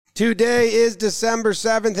Today is December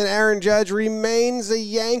 7th, and Aaron Judge remains a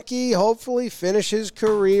Yankee. Hopefully finish his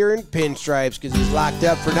career in pinstripes because he's locked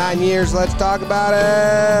up for 9 years. Let's talk about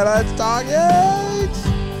it. Let's talk Yanks.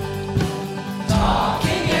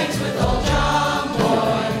 Talking Yanks with old John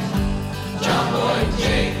Boy and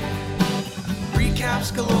Jake.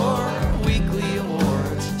 Recaps galore, weekly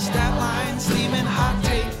awards, stat lines, theme, and hot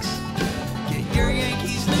takes. Get your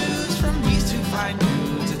Yankees news from these two fine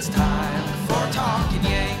dudes. It's time for Talking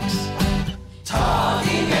Yanks.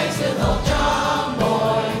 Talking Yanks with old John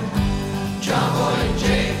Boy and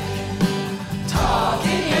Jake.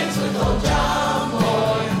 Talking Yanks with old John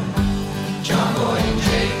Boy and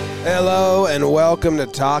Jake. Hello and welcome to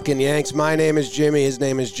Talking Yanks. My name is Jimmy. His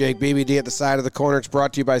name is Jake. BBD at the side of the corner. It's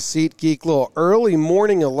brought to you by SeatGeek. Little early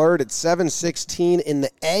morning alert at 7:16 in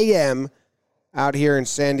the a.m. out here in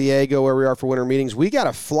San Diego where we are for winter meetings. We got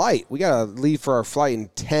a flight. We got to leave for our flight in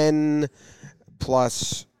 10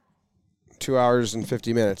 plus 2 hours and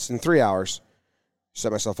 50 minutes. In 3 hours.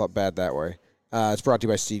 Set myself up bad that way. It's brought to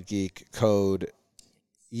you by SeatGeek. Code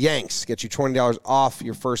Yanks. Get you $20 off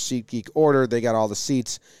your first SeatGeek order. They got all the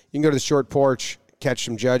seats. You can go to the short porch, catch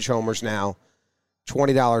some Judge homers now.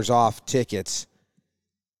 $20 off tickets.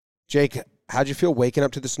 Jake, how'd you feel waking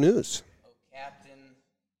up to this news?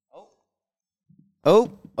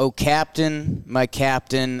 Captain, my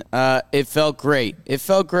captain. It felt great. It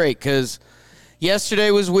felt great because yesterday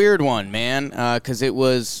was a weird one, man, because it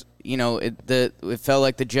was, it felt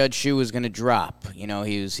like the Judge shoe was going to drop.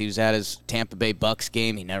 He was at his Tampa Bay Bucks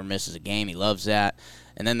game. He never misses a game. He loves that.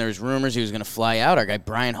 And then there's rumors he was going to fly out. Our guy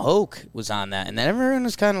Brian Hoke was on that. And then everyone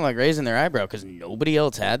was kind of like raising their eyebrow because nobody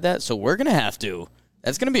else had that. So we're going to have to.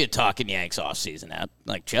 That's going to be a Talking Yanks offseason app.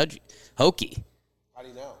 Like Judge Hokie. How do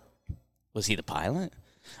you know? Was he the pilot?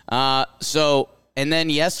 And then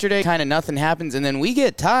yesterday, kind of nothing happens, and then we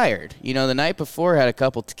get tired. The night before, had a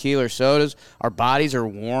couple tequila or sodas. Our bodies are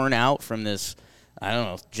worn out from this, I don't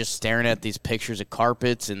know, just staring at these pictures of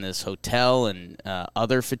carpets in this hotel and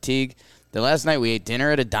other fatigue. The last night, we ate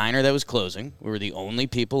dinner at a diner that was closing. We were the only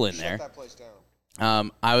people in there. Shut that place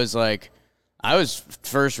down. I was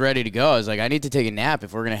first ready to go. I was like, I need to take a nap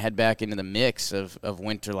if we're going to head back into the mix of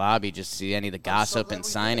Winter Lobby, just see any of the gossip and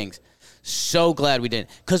signings. So glad we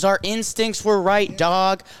didn't. Because our instincts were right,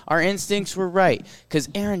 dog. Our instincts were right. Because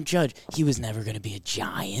Aaron Judge, he was never going to be a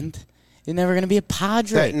Giant. He was never going to be a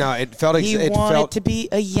Padre. No, it felt like he wanted to be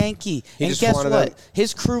a Yankee. And guess what?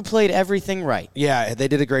 His crew played everything right. Yeah, they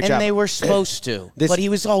did a great job. And they were supposed to. But he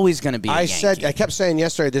was always going to be a Yankee. I kept saying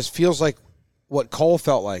yesterday, this feels like what Cole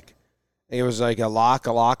felt like. It was like a lock,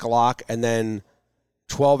 and then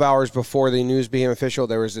 12 hours before the news became official,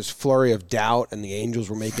 there was this flurry of doubt, and the Angels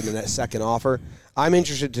were making the second offer. I'm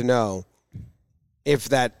interested to know if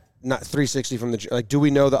that, not 360 from the, do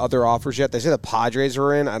we know the other offers yet? They say the Padres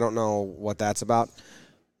are in. I don't know what that's about.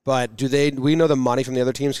 But do we know the money from the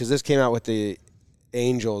other teams? Because this came out with the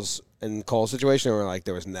Angels and Cole situation, where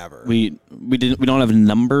there was never. We don't have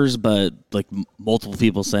numbers, but multiple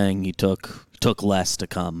people saying he took less to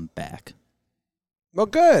come back. Well,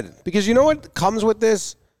 good, because you know what comes with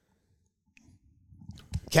this?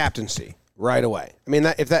 Captaincy right away. I mean,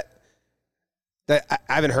 I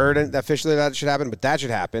haven't heard it officially that should happen, but that should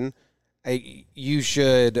happen. You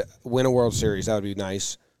should win a World Series. That would be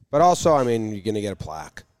nice. But also, I mean, you're going to get a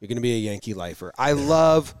plaque. You're going to be a Yankee lifer. I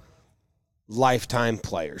love lifetime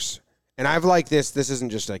players. And I've liked this. This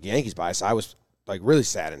isn't just Yankees bias. I was really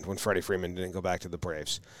saddened when Freddie Freeman didn't go back to the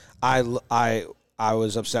Braves. I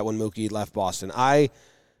was upset when Mookie left Boston. I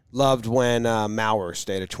loved when Mauer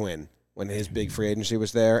stayed a Twin when his big free agency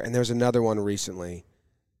was there. And there was another one recently.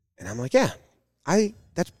 And I'm like, yeah,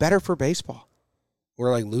 that's better for baseball.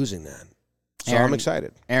 We're losing that. So I'm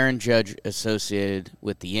excited. Aaron Judge associated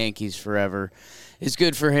with the Yankees forever is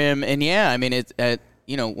good for him. And, yeah, I mean,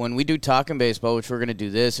 when we do Talking Baseball, which we're going to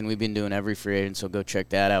do this, and we've been doing every free agent, so go check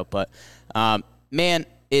that out. But, man,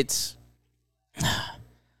 it's –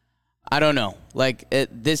 I don't know.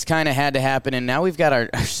 This kind of had to happen, and now we've got our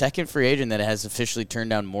second free agent that has officially turned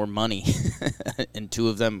down more money, and two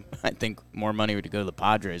of them, I think, more money to go to the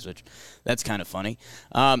Padres, which that's kind of funny.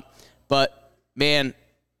 But, man,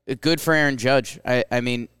 good for Aaron Judge. I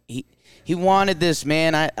mean, he wanted this,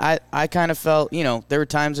 man. I kind of felt, there were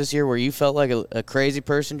times this year where you felt like a crazy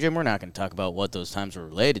person, Jim. We're not going to talk about what those times were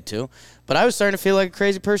related to, but I was starting to feel like a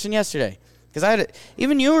crazy person yesterday. Because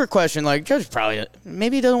even you were questioning, Judge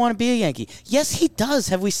maybe he doesn't want to be a Yankee. Yes, he does.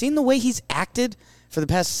 Have we seen the way he's acted for the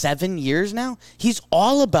past 7 years now? He's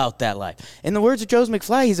all about that life. In the words of Joe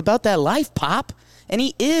McFly, he's about that life, Pop. And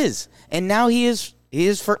he is. And now he is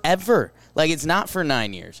forever. It's not for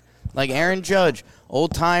 9 years. Aaron Judge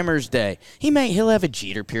Old Timers Day. He'll have a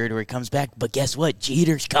Jeter period where he comes back, but guess what?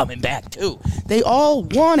 Jeter's coming back too. They all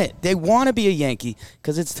want it. They want to be a Yankee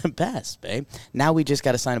because it's the best, babe. Now we just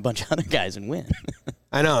got to sign a bunch of other guys and win.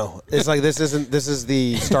 I know. It's like this is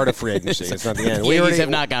the start of free agency. It's not the end. The Yankees have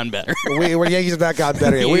not gotten better. Yankees have not gotten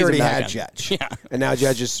better yet. We Yankees already have not had gotten- Judge. Yeah. And now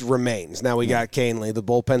Judge just remains. Now we got Canely, the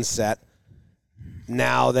bullpen set.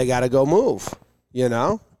 Now they got to go move, you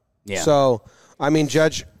know? Yeah. So, I mean,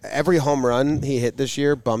 Judge, every home run he hit this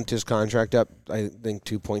year bumped his contract up, I think,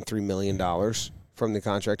 $2.3 million from the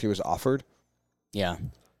contract he was offered. Yeah.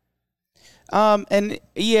 And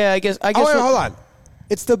yeah, I guess. Oh, wait, hold on.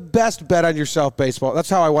 It's the best bet on yourself baseball. That's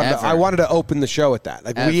how I wanted. Ever. I wanted to open the show with that.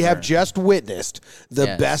 Like we have Ever. just witnessed the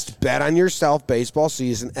Yes. best bet on yourself baseball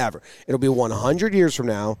season ever. It'll be 100 years from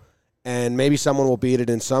now, and maybe someone will beat it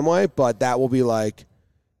in some way. But that will be like,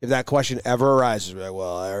 if that question ever arises, we're like,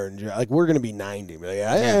 well, Aaron Judge, like we're going to be 90. We're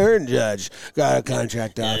like, Aaron Judge got a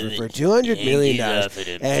contract offer for $200 million,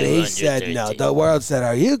 and he said no. The world said,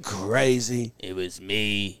 "Are you crazy?" It was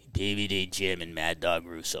me, PVD Jim, and Mad Dog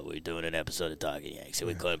Russo. We were doing an episode of Talking Yanks, and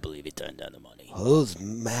we couldn't believe he turned down the money. Who's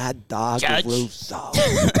Mad Dog Judge. Russo?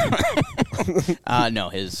 No,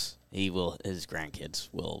 his grandkids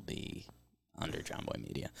will be under John Boy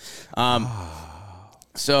Media.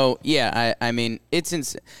 So yeah, I mean it's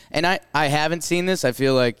insane, and I haven't seen this. I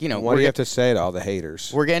feel like What do you have to say to all the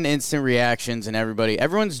haters? we're getting instant reactions, and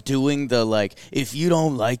everyone's doing the like, if you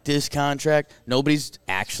don't like this contract, nobody's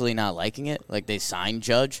actually not liking it. Like they signed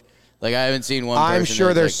Judge. Like I haven't seen one. I'm person sure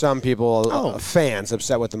that's there's like, some people, Oh. fans,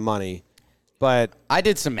 upset with the money, but I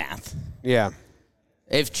did some math. yeah,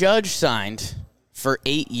 If Judge signed for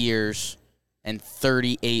 8 years and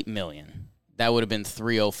 $38 million, that would have been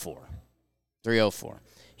 304. 304.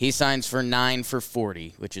 He signs for 9 for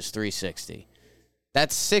 40, which is 360.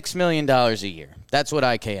 That's $6 million a year. That's what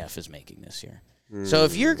IKF is making this year. So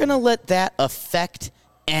if you're going to let that affect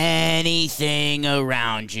anything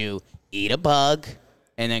around you, eat a bug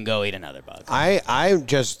and then go eat another bug. I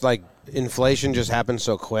just like inflation just happens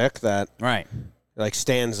so quick that Right. like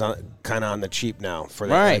Stan's kind of on the cheap now for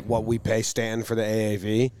the, Right. like, what we pay Stan for the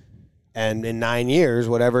AAV, and in 9 years,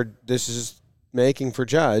 whatever this is making for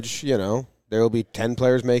Judge, there will be 10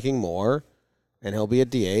 players making more, and he'll be a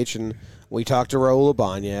DH. And we talked to Raul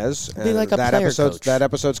Ibanez. Be like a player coach. That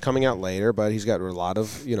episode's coming out later, but he's got a lot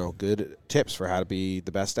of good tips for how to be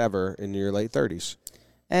the best ever in your late 30s.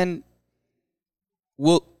 And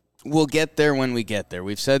we'll get there when we get there.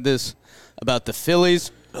 We've said this about the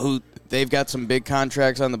Phillies, who they've got some big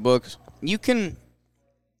contracts on the books. You can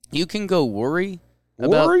go worry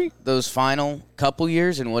about those final couple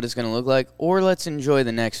years and what it's going to look like, or let's enjoy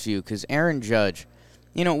the next few, because Aaron Judge,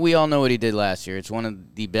 we all know what he did last year. It's one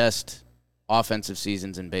of the best offensive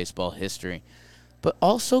seasons in baseball history. But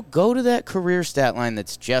also go to that career stat line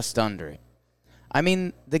that's just under it. I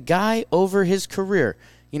mean, the guy over his career,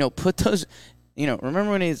 put those, remember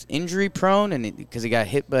when he was injury prone and because he got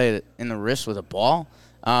hit in the wrist with a ball?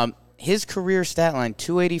 His career stat line,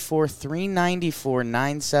 284, 394,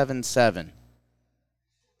 977.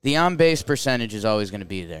 The on-base percentage is always going to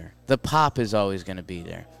be there. The pop is always going to be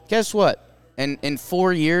there. Guess what? In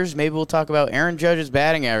 4 years, maybe we'll talk about Aaron Judge's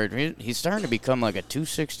batting average. He's starting to become like a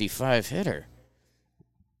 265 hitter.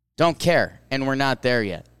 Don't care, and we're not there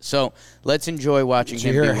yet. So let's enjoy watching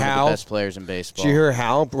him be one of the best players in baseball. Did you hear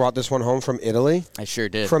Hal brought this one home from Italy? I sure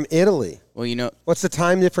did. From Italy. Well, What's the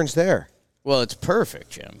time difference there? Well, it's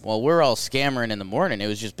perfect, Jim. Well, we're all scammering in the morning. It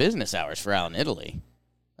was just business hours for Al in Italy.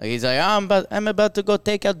 Like he's like, I'm about to go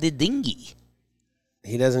take out the dinghy.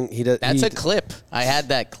 He doesn't. That's a clip. I had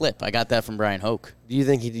that clip. I got that from Brian Hoke. Do you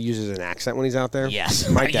think he uses an accent when he's out there? Yes.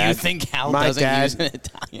 My dad. You think Hal my doesn't dad, use an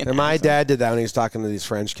Italian And my accent? dad did that when he was talking to these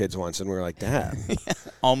French kids once, and we were like, Dad.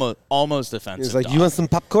 Almost He offensive. was like, dog. "You want some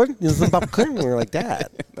popcorn? You want some popcorn?" And we were like, "Dad,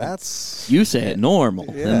 that's." You say it normal,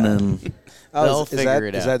 Yeah. and then They'll is figure that,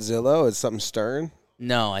 it Is out. that Zillow? Is something Stern?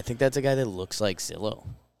 No, I think that's a guy that looks like Zillow.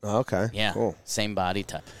 Oh, okay. Yeah. Cool. Same body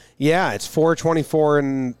type. Yeah, it's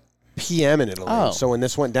 4:24 p.m. in Italy. Oh. So when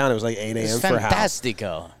this went down, it was like 8 It's a.m. for Hal.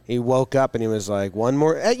 fantastico. He woke up and he was like, "One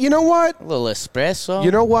more." You know what? A little espresso.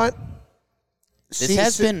 You know what? this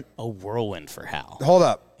has been a whirlwind for Hal. Hold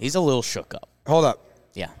up. He's a little shook up. Hold up.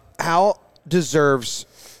 Yeah. Hal deserves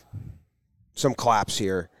some claps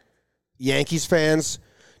here. Yankees fans,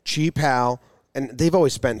 cheap Hal, and they've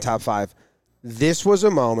always spent top five. This was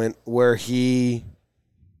a moment where he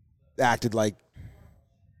acted like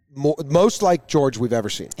most like George we've ever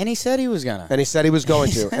seen. And he said he was gonna. And he said he was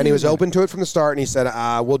going to. And he was open to it from the start. And he said,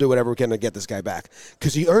 we'll do whatever we can to get this guy back.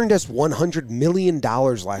 Because he earned us $100 million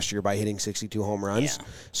last year by hitting 62 home runs. Yeah.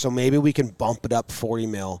 So maybe we can bump it up 40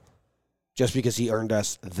 mil just because he earned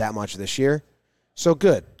us that much this year. So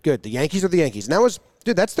good. The Yankees are the Yankees. And that was,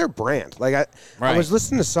 dude, that's their brand. Like I was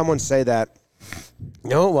listening to someone say that.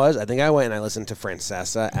 You know what it was? I think I went and I listened to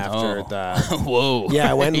Francesa after the. Whoa.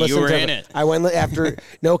 Yeah, I went and listened you were to in it. I went after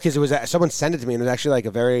no, because it was someone sent it to me and it was actually like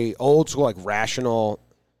a very old school, like rational,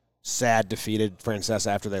 sad, defeated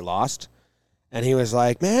Francesa after they lost, and he was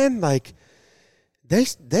like, "Man, like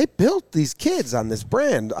they built these kids on this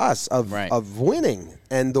brand, us of winning,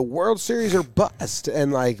 and the World Series are bust,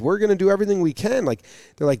 and like we're gonna do everything we can." Like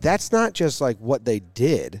they're like, that's not just like what they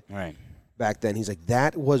did back then. He's like,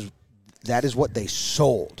 that is what they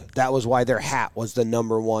sold. That was why their hat was the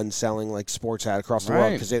number one selling like sports hat across the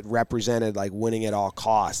world, because it represented like winning at all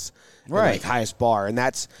costs, and, like highest bar, and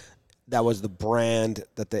that was the brand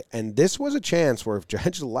that they. And this was a chance where if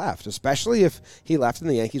Judge left, especially if he left and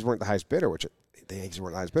the Yankees weren't the highest bidder, which the Yankees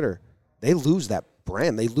weren't the highest bidder, they lose that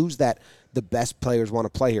brand. They lose that the best players want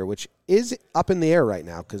to play here, which is up in the air right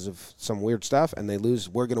now because of some weird stuff. And they lose.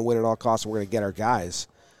 We're going to win at all costs, and we're going to get our guys.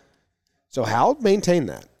 So Hal maintained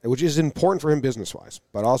that, which is important for him business-wise,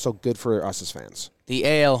 but also good for us as fans. The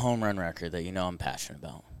AL home run record that you know I'm passionate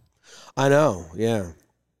about. I know, yeah.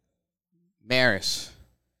 Maris,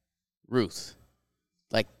 Ruth,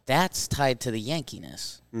 like that's tied to the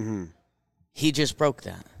Yankees-ness. Mm-hmm. He just broke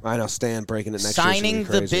that. I know, Stan breaking it next Signing year.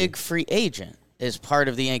 the big free agent is part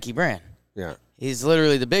of the Yankee brand. Yeah. He's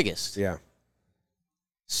literally the biggest. Yeah.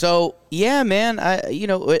 So, yeah, man,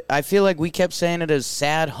 I feel like we kept saying it as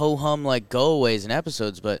sad ho-hum like go-aways in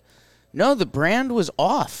episodes, but no, the brand was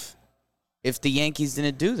off if the Yankees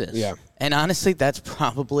didn't do this. Yeah. And honestly, that's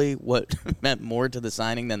probably what meant more to the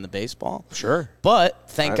signing than the baseball. Sure. But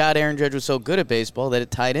thank God Aaron Judge was so good at baseball that it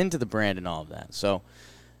tied into the brand and all of that. So,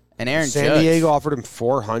 and Aaron Judge. San Diego offered him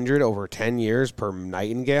 $400 over 10 years per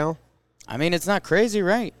Nightingale. I mean, it's not crazy,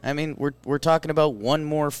 right? I mean, we're talking about one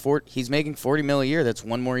more he's making $40 million a year. That's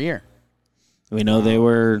one more year. We know they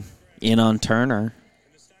were in on Turner,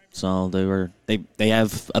 so they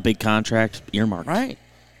have a big contract earmarked. Right.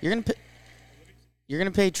 You're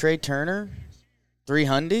gonna pay Trey Turner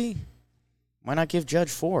 $300. Why not give Judge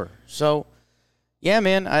 $4? So, yeah,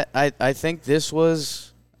 man, I think this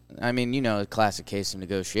was, I mean, a classic case of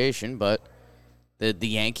negotiation, but. The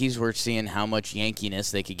Yankees were seeing how much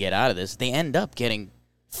Yankees they could get out of this. They end up getting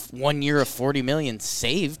 1 year of $40 million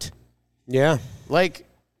saved. Yeah. Like,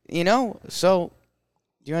 so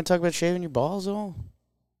do you want to talk about shaving your balls at all?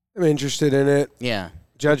 I'm interested in it. Yeah.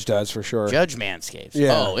 Judge does, for sure. Judge Manscapes.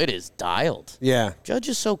 Yeah. Oh, it is dialed. Yeah. Judge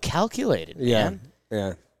is so calculated, Yeah. man.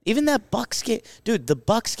 Yeah. Even that Bucks game. Dude, the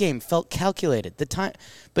Bucks game felt calculated.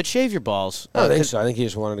 But shave your balls. I don't think so. I think he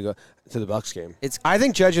just wanted to go to the Bucks game. It's. I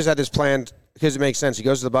think Judge has had this planned because it makes sense. He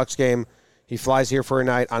goes to the Bucks game. He flies here for a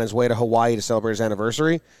night on his way to Hawaii to celebrate his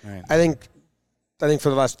anniversary. Right. I think for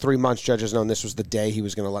the last 3 months, Judge has known this was the day he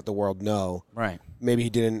was going to let the world know. Right. Maybe he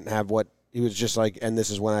didn't have what he was just like, and this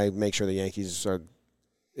is when I make sure the Yankees are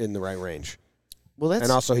in the right range. Well,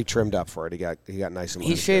 and also he trimmed up for it. He got nice and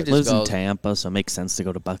he shaved his lives in balls. Tampa, so it makes sense to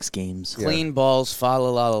go to Bucks games. Clean balls, fa la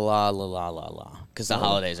la la la la la la. Because the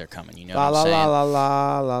holidays are coming. You know la what la I'm saying? la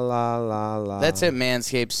la la la la la. That's it,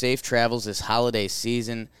 Manscaped. Safe travels this holiday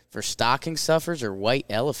season for stocking stuffers or white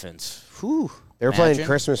elephants. Whew. They were playing Imagine.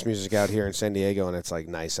 Christmas music out here in San Diego, and it's like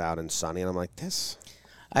nice out and sunny, and I'm like, this.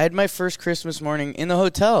 I had my first Christmas morning in the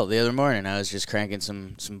hotel the other morning. I was just cranking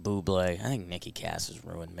some Buble. I think Nikki Cass has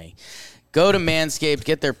ruined me. Go to Manscaped,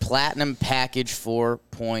 get their Platinum Package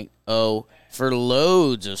 4.0 for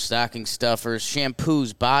loads of stocking stuffers,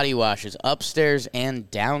 shampoos, body washes, upstairs and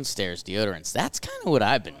downstairs deodorants. That's kind of what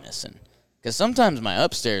I've been missing. Because sometimes my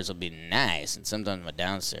upstairs will be nice, and sometimes my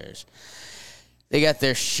downstairs. They got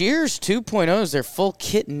their Shears 2.0s, their full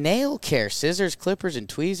kit nail care, scissors, clippers, and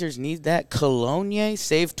tweezers. Need that cologne?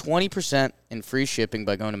 Save 20% in free shipping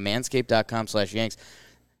by going to manscaped.com/Yanks.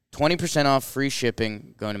 20% off free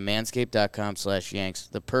shipping going to manscaped.com/Yanks.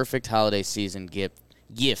 The perfect holiday season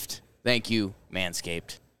gift. Thank you,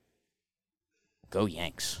 Manscaped. Go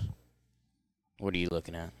Yanks. What are you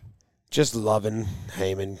looking at? Just loving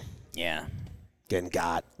Heyman Yeah. getting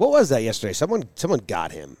got. What was that yesterday? Someone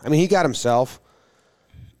got him. I mean, he got himself.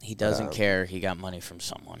 He doesn't care. He got money from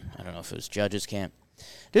someone. I don't know if it was Judge's camp.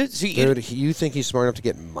 Dude, You think he's smart enough to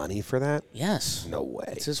get money for that? Yes. No way.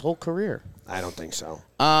 It's his whole career. I don't think so.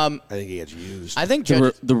 I think he gets used. I think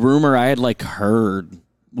Judge. The rumor I had heard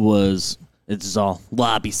was it's all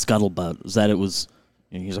lobby scuttlebutt. Was that it was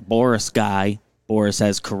he's a Boris guy. Boris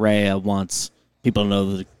has Correa wants people to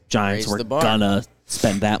know the Giants Raise were the bar. gonna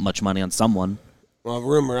spend that much money on someone. Well, a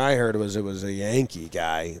rumor I heard was it was a Yankee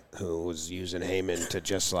guy who was using Heyman to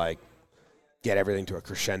just get everything to a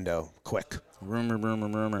crescendo quick.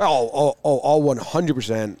 Rumor. All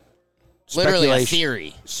 100%. Literally a speculation.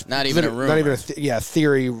 theory, not even a rumor. Not even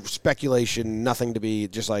theory, speculation, nothing to be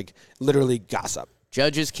just like literally gossip.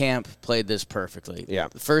 Judge's camp played this perfectly. Yeah.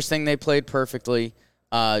 The first thing they played perfectly,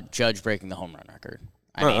 Judge breaking the home run record.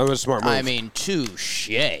 That was a smart move. I mean, touche.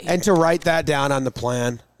 And to write that down on the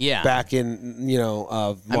plan Yeah. back in,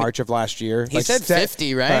 March of last year. He said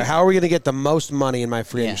 50, right? How are we going to get the most money in my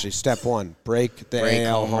free Yeah. agency? Step one, break the Break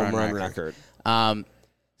AL home home run run record. Um,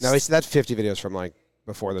 No, that's 50 videos from like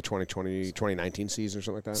before the 2019 season or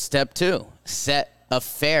something like that. Step 2, set a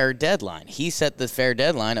fair deadline. He set the fair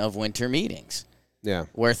deadline of winter meetings Yeah.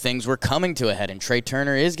 where things were coming to a head, and Trey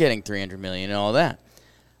Turner is getting $300 million and all that.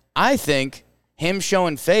 I think him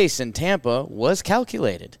showing face in Tampa was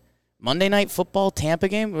calculated. Monday Night Football Tampa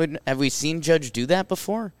game, have we seen Judge do that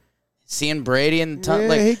before? Seeing Brady and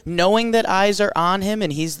knowing that eyes are on him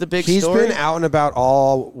and he's the big He's story. been out and about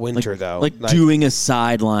all winter, though. Like doing a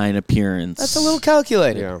sideline appearance. That's a little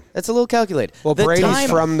calculated. Yeah. That's a little calculated. Well, The Brady's time-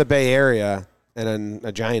 from the Bay Area and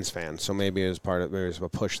a Giants fan, so maybe it was maybe it was a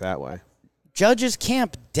push that way. Judge's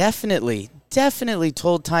camp definitely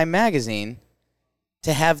told Time Magazine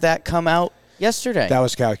to have that come out yesterday. That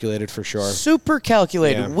was calculated for sure. Super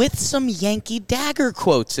calculated Yeah. with some Yankee dagger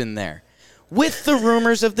quotes in there. With the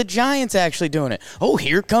rumors of the Giants actually doing it. Oh,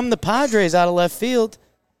 here come the Padres out of left field.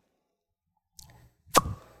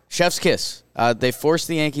 Chef's kiss. They forced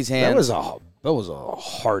the Yankees' hand. That was a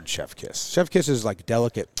hard chef kiss. Chef kiss is like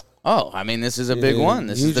delicate. Oh, I mean, this is a big one.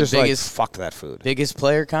 This You is the just biggest fuck that food. biggest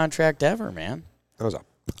player contract ever, man. That was a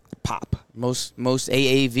pop. Most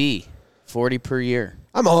AAV, 40 per year.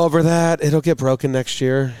 I'm all over that. It'll get broken next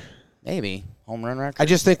year. Maybe. Home run record. I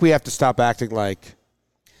just think we have to stop acting like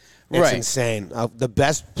it's Right. insane. The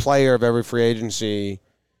best player of every free agency,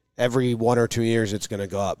 every 1 or 2 years, it's going to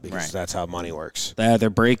go up because Right. that's how money works. They either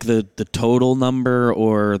break the total number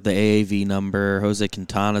or the AAV number. Jose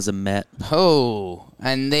Quintana's a Met. Oh,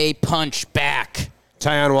 and they punch back.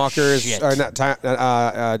 Tyon Walker is, Shit. or not,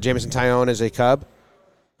 Jameson Taillon is a Cub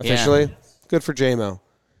officially. Good for JMO.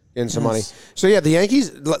 Getting some money. So, yeah, the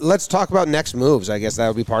Yankees, let's talk about next moves. I guess that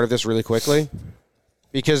would be part of this really quickly.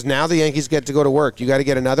 Because now the Yankees get to go to work. You got to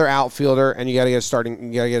get another outfielder, and you got to get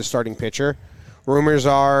a starting pitcher. Rumors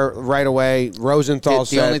are right away. Rosenthal The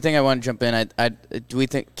said only thing I want to jump in, do we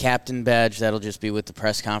think captain badge that'll just be with the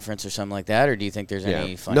press conference or something like that, or do you think there's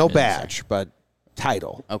any fun? no business there? badge, but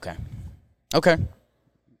title. Okay.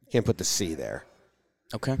 Can't put the C there.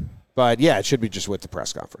 Okay. But yeah, it should be just with the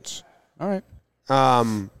press conference. All right.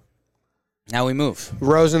 Now we move.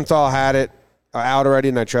 Rosenthal had it out already,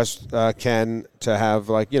 and I trust Ken to have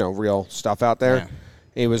real stuff out there. Yeah.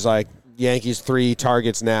 He was like, Yankees 3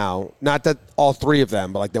 targets now. Not that all 3 of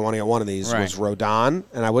them, but like they want to get one of these. Right. Was Rodon,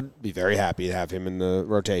 and I would be very happy to have him in the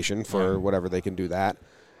rotation for whatever they can do that.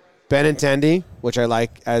 Benintendi, which I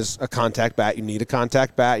like as a contact bat. You need a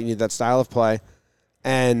contact bat. You need that style of play,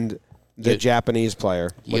 and the Japanese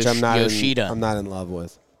player, which I'm not Yoshida. I'm not in love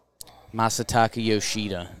with. Masataka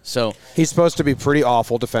Yoshida. So He's supposed to be pretty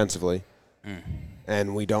awful defensively,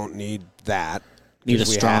 and we don't need that. Need a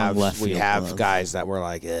 'Cause strong left We field have glove. guys that we're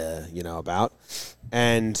like, about,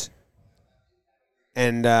 and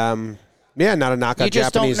not a knock on You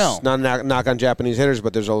just don't Japanese, know. not a knock on Japanese hitters,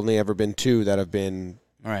 but there's only ever been 2 that have been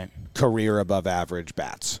all right. career above average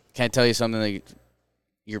bats. Can I tell you something that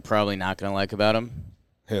you're probably not going to like about him?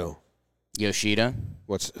 Who? Yoshida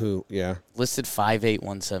Who? Yeah. listed 5'8",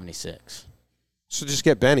 176. So just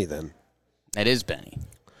get Benny then. That is Benny.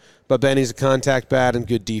 But Benny's a contact bat and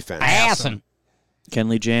good defense.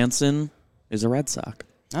 Kenley Jansen is a Red Sox.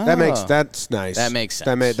 That's nice. That makes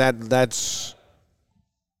sense.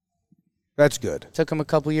 That's good. Took them a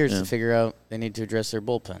couple years to figure out they need to address their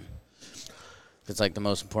bullpen. It's like the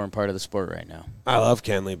most important part of the sport right now. I love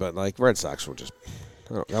Kenley, but like Red Sox will just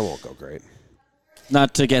that won't go great.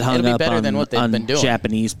 Not to get hung It'll be up better on, than what they've on been doing.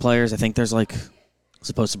 Japanese players. I think there's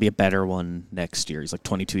supposed to be a better one next year. He's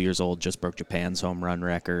 22 years old, just broke Japan's home run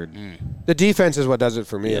record. The defense is what does it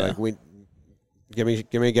for me. Yeah. Like we give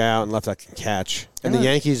me a guy out and left that can catch, and the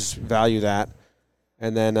Yankees value that.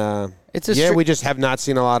 And then we just have not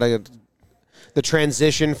seen a lot of the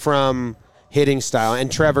transition from hitting style. And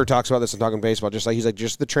Trevor talks about this in Talking Baseball. He's like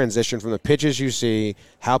just the transition from the pitches you see,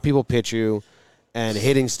 how people pitch you, and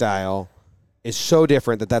hitting style is so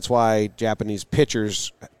different that's why Japanese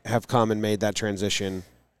pitchers have come and made that transition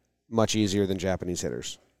much easier than Japanese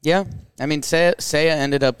hitters. Yeah. I mean, Seiya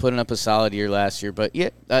ended up putting up a solid year last year, but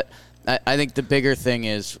I think the bigger thing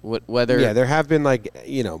is whether... Yeah, there have been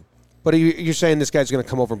but you're saying this guy's going to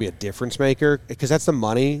come over and be a difference maker? Because that's the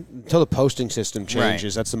money. Until the posting system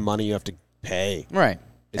changes, that's the money you have to pay. Right.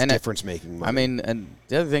 It's difference-making money. I mean, and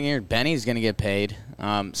the other thing here, Benny's going to get paid.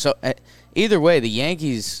 Either way, the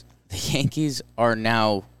Yankees are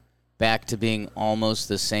now back to being almost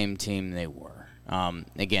the same team they were.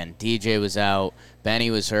 Again, DJ was out, Benny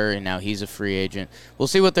was hurt, and now he's a free agent. We'll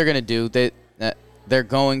see what they're going to do. They're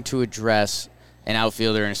going to address an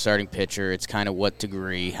outfielder and a starting pitcher. It's kind of what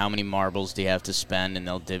degree, how many marbles do you have to spend, and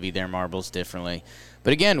they'll divvy their marbles differently.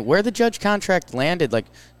 But again, where the Judge contract landed,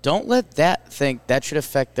 don't let that think that should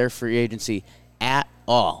affect their free agency at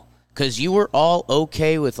all. Because you were all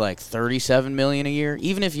okay with $37 million a year,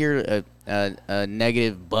 even if you're a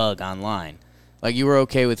negative bug online. You were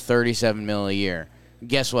okay with $37 million a year.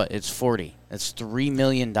 Guess what? It's 40. That's $3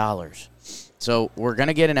 million. So we're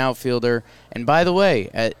gonna get an outfielder. And by the way,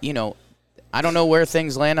 I don't know where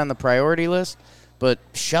things land on the priority list, but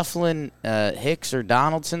shuffling Hicks or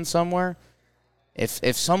Donaldson somewhere.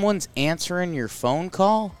 If someone's answering your phone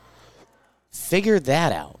call, figure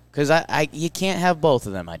that out. Because you can't have both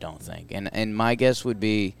of them, I don't think. And my guess would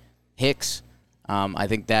be Hicks. I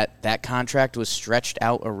think that contract was stretched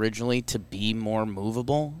out originally to be more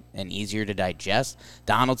movable and easier to digest.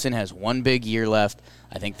 Donaldson has one big year left.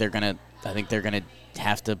 I think they're gonna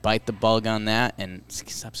have to bite the bug on that and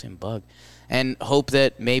stop saying bug. And hope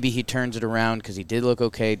that maybe he turns it around because he did look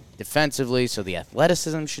okay defensively, so the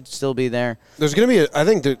athleticism should still be there. There's going to be, I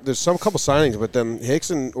think there's some couple signings with them.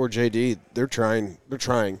 Hicks or JD, they're trying.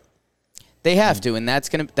 They have to, and that's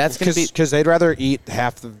gonna be because they'd rather eat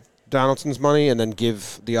half of Donaldson's money and then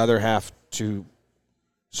give the other half to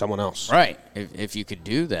someone else. Right, if you could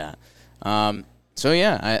do that. So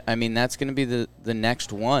yeah, I mean that's going to be the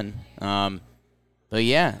next one. But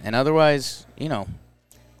yeah, and otherwise,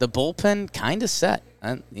 the bullpen kind of set.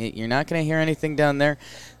 You're not going to hear anything down there.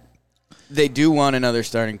 They do want another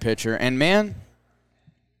starting pitcher. And, man,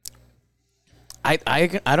 I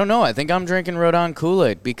don't know. I think I'm drinking Rodon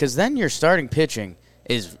Kool-Aid because then your starting pitching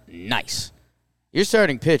is nice. Your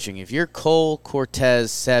starting pitching, if you're Cole,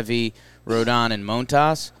 Cortez, Sevy, Rodon, and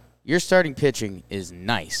Montas, your starting pitching is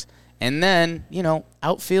nice. And then,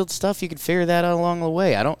 outfield stuff, you can figure that out along the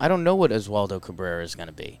way. I don't know what Oswaldo Cabrera is going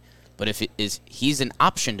to be. But if he's an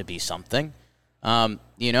option to be something, or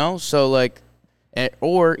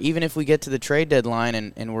even if we get to the trade deadline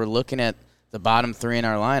and we're looking at the bottom three in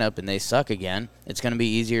our lineup and they suck again, it's going to be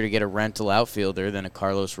easier to get a rental outfielder than a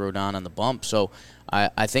Carlos Rodon on the bump. So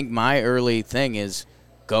I think my early thing is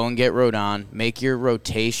go and get Rodon, make your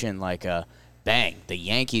rotation like a bang. The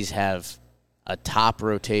Yankees have a top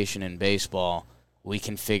rotation in baseball. We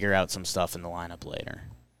can figure out some stuff in the lineup later.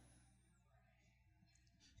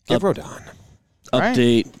 Get Rodon.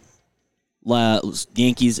 Update.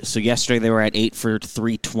 Yankees, so yesterday they were at 8 for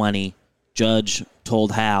 320. Judge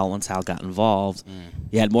told Hal, once Hal got involved,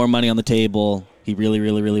 he had more money on the table. He really,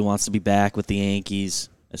 really, really wants to be back with the Yankees.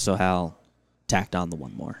 So Hal tacked on the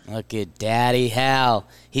one more. Look at Daddy Hal.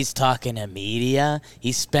 He's talking to media.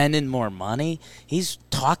 He's spending more money. He's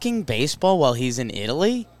talking baseball while he's in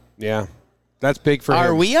Italy. Yeah. That's big for him.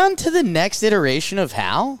 Are we on to the next iteration of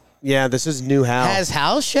Hal? Yeah, this is new Hal. Has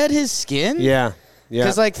Hal shed his skin? Yeah.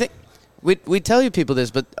 Because we tell you people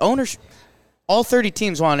this, but owners, all 30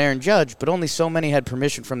 teams want Aaron Judge, but only so many had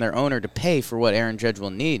permission from their owner to pay for what Aaron Judge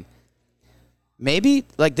will need. Maybe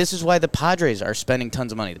this is why the Padres are spending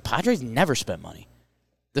tons of money. The Padres never spend money.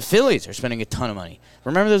 The Phillies are spending a ton of money.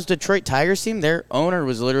 Remember those Detroit Tigers team? Their owner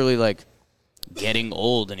was literally getting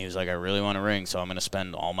old, and he was like, I really want a ring, so I'm going to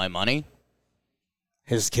spend all my money.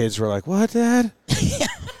 His kids were like, what, Dad?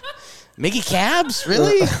 Mickey Cabs?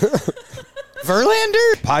 Really?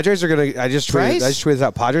 Verlander? Padres are going to, I just tweeted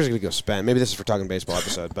out, Padres are going to go spend. Maybe this is for Talking Baseball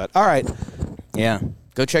episode, but all right. Yeah.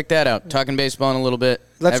 Go check that out. Talking Baseball in a little bit.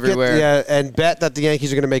 Everywhere. And bet that the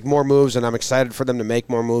Yankees are going to make more moves, and I'm excited for them to make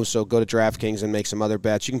more moves, so go to DraftKings and make some other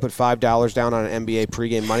bets. You can put $5 down on an NBA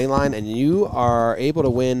pregame money line, and you are able to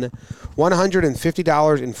win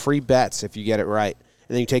 $150 in free bets if you get it right.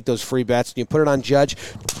 And then you take those free bets and you put it on Judge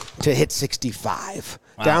to hit 65.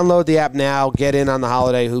 Wow. Download the app now. Get in on the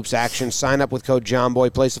holiday hoops action. Sign up with code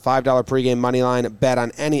JOHNBOY. Place a $5 pregame money line. Bet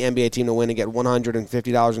on any NBA team to win and get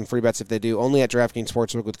 $150 in free bets if they do. Only at DraftKings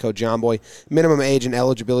Sportsbook with code JOHNBOY. Minimum age and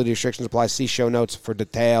eligibility restrictions apply. See show notes for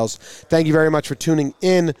details. Thank you very much for tuning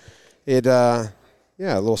in. A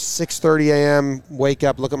little 6:30 a.m. Wake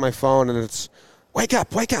up, look at my phone, and it's wake up.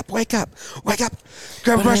 Grab a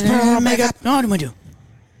brush, put on makeup. No, what am I doing?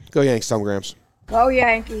 Go Yanks, Tom Grams. Go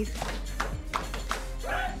Yankees.